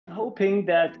hoping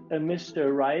that a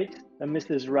Mr. Right, a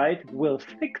Mrs. Right will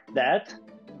fix that,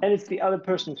 and it's the other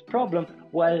person's problem,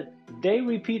 while they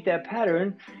repeat their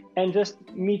pattern and just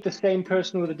meet the same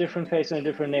person with a different face and a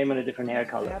different name and a different hair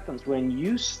color. What happens when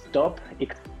you stop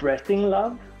expressing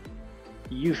love,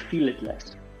 you feel it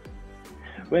less.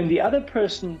 When the other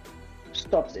person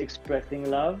stops expressing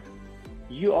love,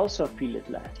 you also feel it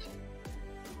less.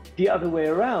 The other way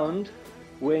around,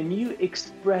 when you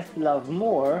express love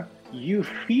more, you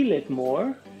feel it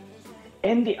more,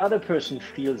 and the other person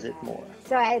feels it more.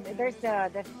 So there's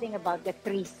the thing about the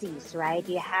 3 C's, right?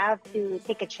 You have to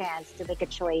take a chance to make a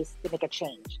choice, to make a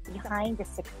change. Behind the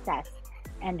success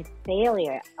and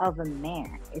failure of a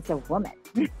man is a woman.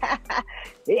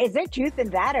 Is there truth in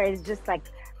that, or is it just like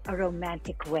a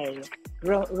romantic way,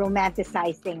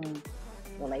 romanticizing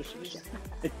relationship?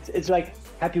 It's like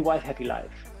happy wife, happy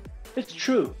life. It's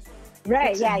true.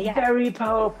 Right, it's yeah. a very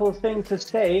powerful thing to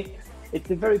say. It's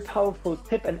a very powerful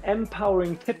tip, an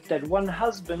empowering tip that one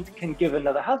husband can give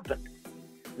another husband.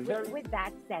 With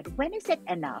that said, when is it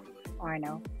enough,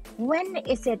 Arno? When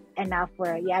is it enough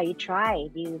where, yeah, you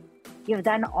tried, you've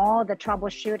done all the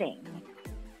troubleshooting,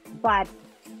 but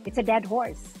it's a dead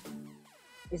horse?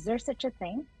 Is there such a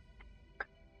thing?